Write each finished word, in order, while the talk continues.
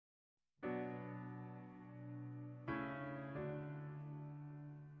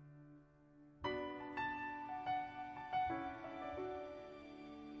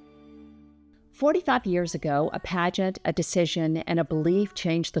45 years ago, a pageant, a decision, and a belief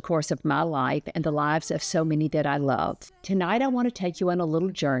changed the course of my life and the lives of so many that I love. Tonight, I want to take you on a little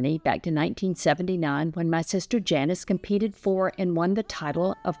journey back to 1979 when my sister Janice competed for and won the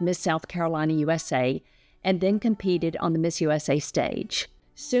title of Miss South Carolina USA and then competed on the Miss USA stage.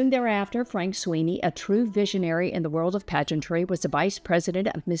 Soon thereafter, Frank Sweeney, a true visionary in the world of pageantry, was the vice president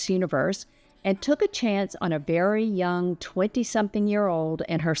of Miss Universe and took a chance on a very young 20-something-year-old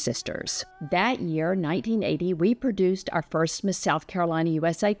and her sisters. That year, 1980, we produced our first Miss South Carolina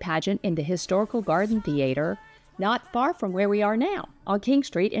USA pageant in the Historical Garden Theater, not far from where we are now, on King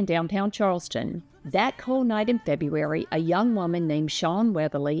Street in downtown Charleston. That cold night in February, a young woman named Shawn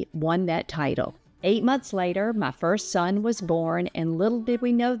Weatherly won that title. 8 months later, my first son was born, and little did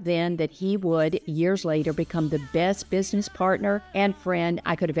we know then that he would, years later, become the best business partner and friend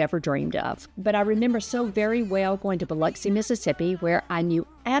I could have ever dreamed of. But I remember so very well going to Biloxi, Mississippi, where I knew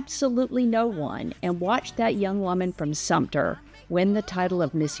absolutely no one, and watched that young woman from Sumter win the title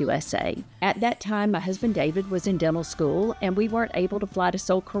of Miss USA. At that time, my husband David was in dental school, and we weren't able to fly to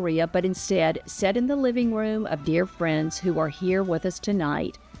Seoul, Korea, but instead sat in the living room of dear friends who are here with us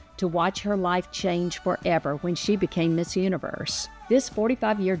tonight to watch her life change forever when she became Miss Universe. This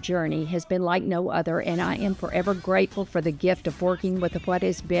 45-year journey has been like no other, and I am forever grateful for the gift of working with what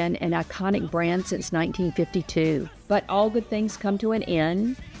has been an iconic brand since 1952. But all good things come to an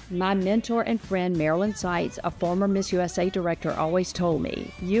end. My mentor and friend Marilyn Seitz, a former Miss USA director, always told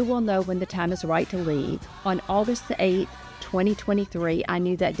me, "You will know when the time is right to leave." On August the 8th, 2023, I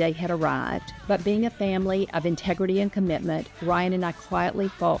knew that day had arrived. But being a family of integrity and commitment, Ryan and I quietly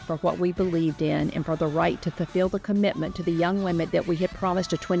fought for what we believed in and for the right to fulfill the commitment to the young women that we had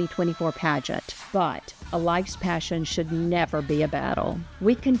promised a 2024 pageant. But a life's passion should never be a battle.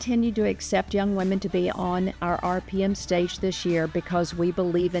 We continue to accept young women to be on our RPM stage this year because we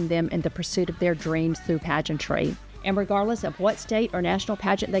believe in them in the pursuit of their dreams through pageantry. And regardless of what state or national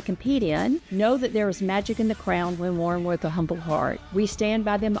pageant they compete in, know that there is magic in the crown when worn with a humble heart. We stand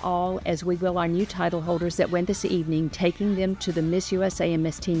by them all, as we will our new title holders that win this evening, taking them to the Miss USA and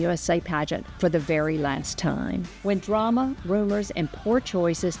Miss Teen USA pageant for the very last time. When drama, rumors, and poor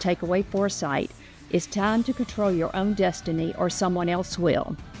choices take away foresight, it's time to control your own destiny, or someone else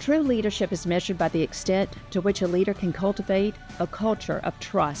will. True leadership is measured by the extent to which a leader can cultivate a culture of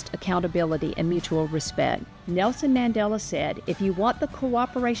trust, accountability, and mutual respect. Nelson Mandela said, "If you want the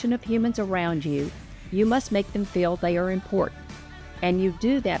cooperation of humans around you, you must make them feel they are important. And you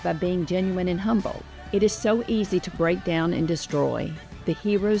do that by being genuine and humble." It is so easy to break down and destroy. The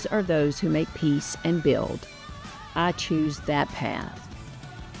heroes are those who make peace and build. I choose that path.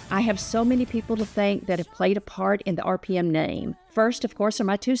 I have so many people to thank that have played a part in the RPM name. First, of course, are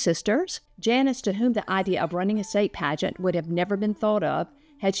my two sisters. Janice, to whom the idea of running a state pageant would have never been thought of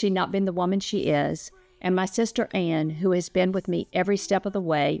had she not been the woman she is. And my sister Ann, who has been with me every step of the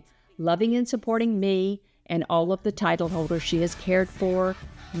way, loving and supporting me and all of the title holders she has cared for,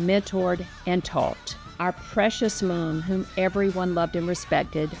 mentored, and taught. Our precious Moon, whom everyone loved and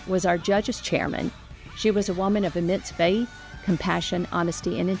respected, was our judges chairman. She was a woman of immense faith, compassion,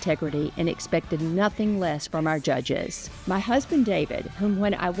 honesty, and integrity, and expected nothing less from our judges. My husband David, whom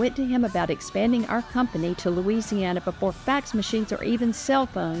when I went to him about expanding our company to Louisiana before fax machines or even cell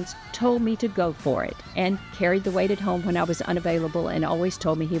phones, told me to go for it, and carried the weight at home when I was unavailable and always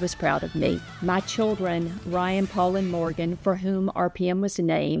told me he was proud of me. My children, Ryan, Paul, and Morgan, for whom RPM was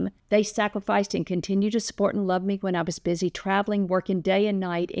named, they sacrificed and continued to support and love me when I was busy traveling, working day and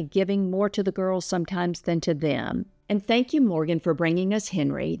night, and giving more to the girls sometimes than to them. And thank you, Morgan, for bringing us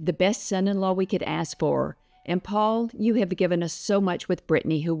Henry, the best son-in-law we could ask for. And Paul, you have given us so much with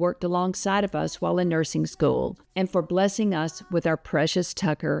Brittany, who worked alongside of us while in nursing school, and for blessing us with our precious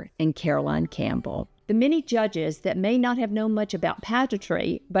Tucker and Caroline Campbell. The many judges that may not have known much about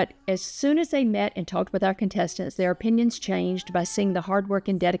pageantry, but as soon as they met and talked with our contestants, their opinions changed by seeing the hard work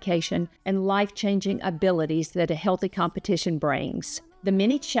and dedication and life-changing abilities that a healthy competition brings. The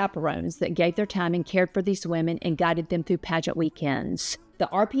many chaperones that gave their time and cared for these women and guided them through pageant weekends. The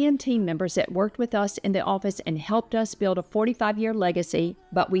RPM team members that worked with us in the office and helped us build a 45-year legacy,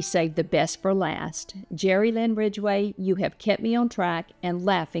 but we saved the best for last. Jerry Lynn Ridgway, you have kept me on track and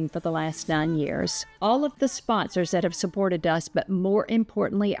laughing for the last 9 years. All of the sponsors that have supported us, but more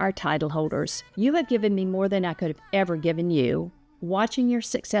importantly, our title holders. You have given me more than I could have ever given you. Watching your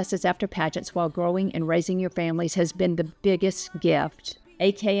successes after pageants while growing and raising your families has been the biggest gift.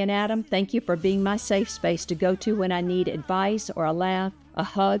 AK and Adam, thank you for being my safe space to go to when I need advice or a laugh, a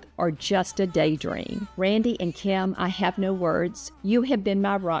hug, or just a daydream. Randy and Kim, I have no words. You have been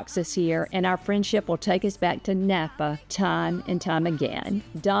my rocks this year, and our friendship will take us back to Napa time and time again.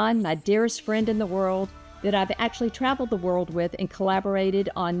 Don, my dearest friend in the world, that I've actually traveled the world with and collaborated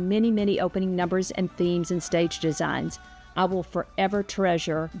on many, many opening numbers and themes and stage designs. I will forever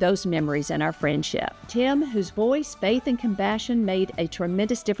treasure those memories and our friendship. Tim, whose voice, faith, and compassion made a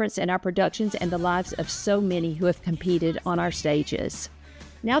tremendous difference in our productions and the lives of so many who have competed on our stages.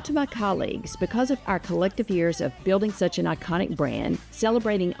 Now to my colleagues, because of our collective years of building such an iconic brand,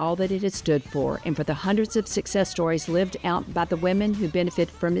 celebrating all that it has stood for, and for the hundreds of success stories lived out by the women who benefit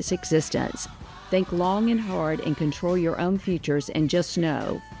from its existence, think long and hard and control your own futures, and just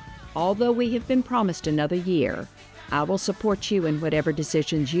know, although we have been promised another year, I will support you in whatever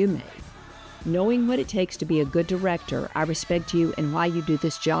decisions you make. Knowing what it takes to be a good director, I respect you and why you do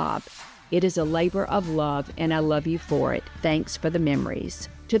this job. It is a labor of love, and I love you for it. Thanks for the memories.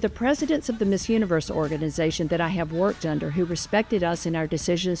 To the presidents of the Miss Universe organization that I have worked under, who respected us in our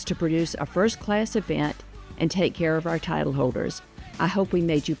decisions to produce a first-class event and take care of our title holders, I hope we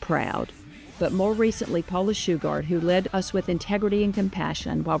made you proud. But more recently, Paula Shugart, who led us with integrity and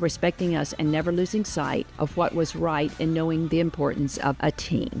compassion while respecting us and never losing sight of what was right and knowing the importance of a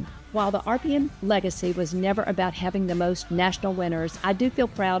team. While the RPM legacy was never about having the most national winners, I do feel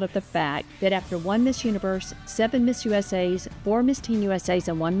proud of the fact that after 1 Miss Universe, 7 Miss USAs, 4 Miss Teen USAs,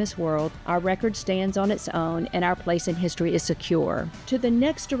 and 1 Miss World, our record stands on its own and our place in history is secure. To the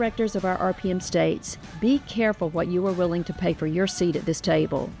next directors of our RPM states, be careful what you are willing to pay for your seat at this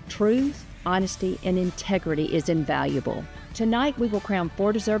table. Truth, honesty, and integrity is invaluable. Tonight, we will crown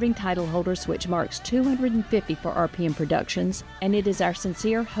 4 deserving title holders, which marks 250 for RPM Productions, and it is our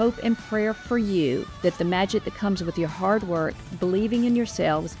sincere hope and prayer for you that the magic that comes with your hard work, believing in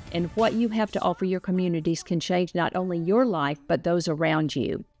yourselves, and what you have to offer your communities can change not only your life, but those around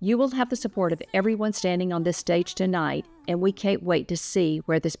you. You will have the support of everyone standing on this stage tonight, and we can't wait to see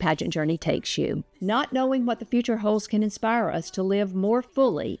where this pageant journey takes you. Not knowing what the future holds can inspire us to live more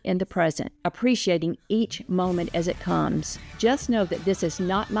fully in the present, appreciating each moment as it comes. Just know that this is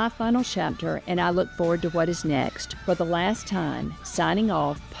not my final chapter, and I look forward to what is next. For the last time, signing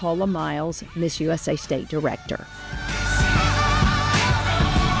off, Paula Miles, Miss USA State Director.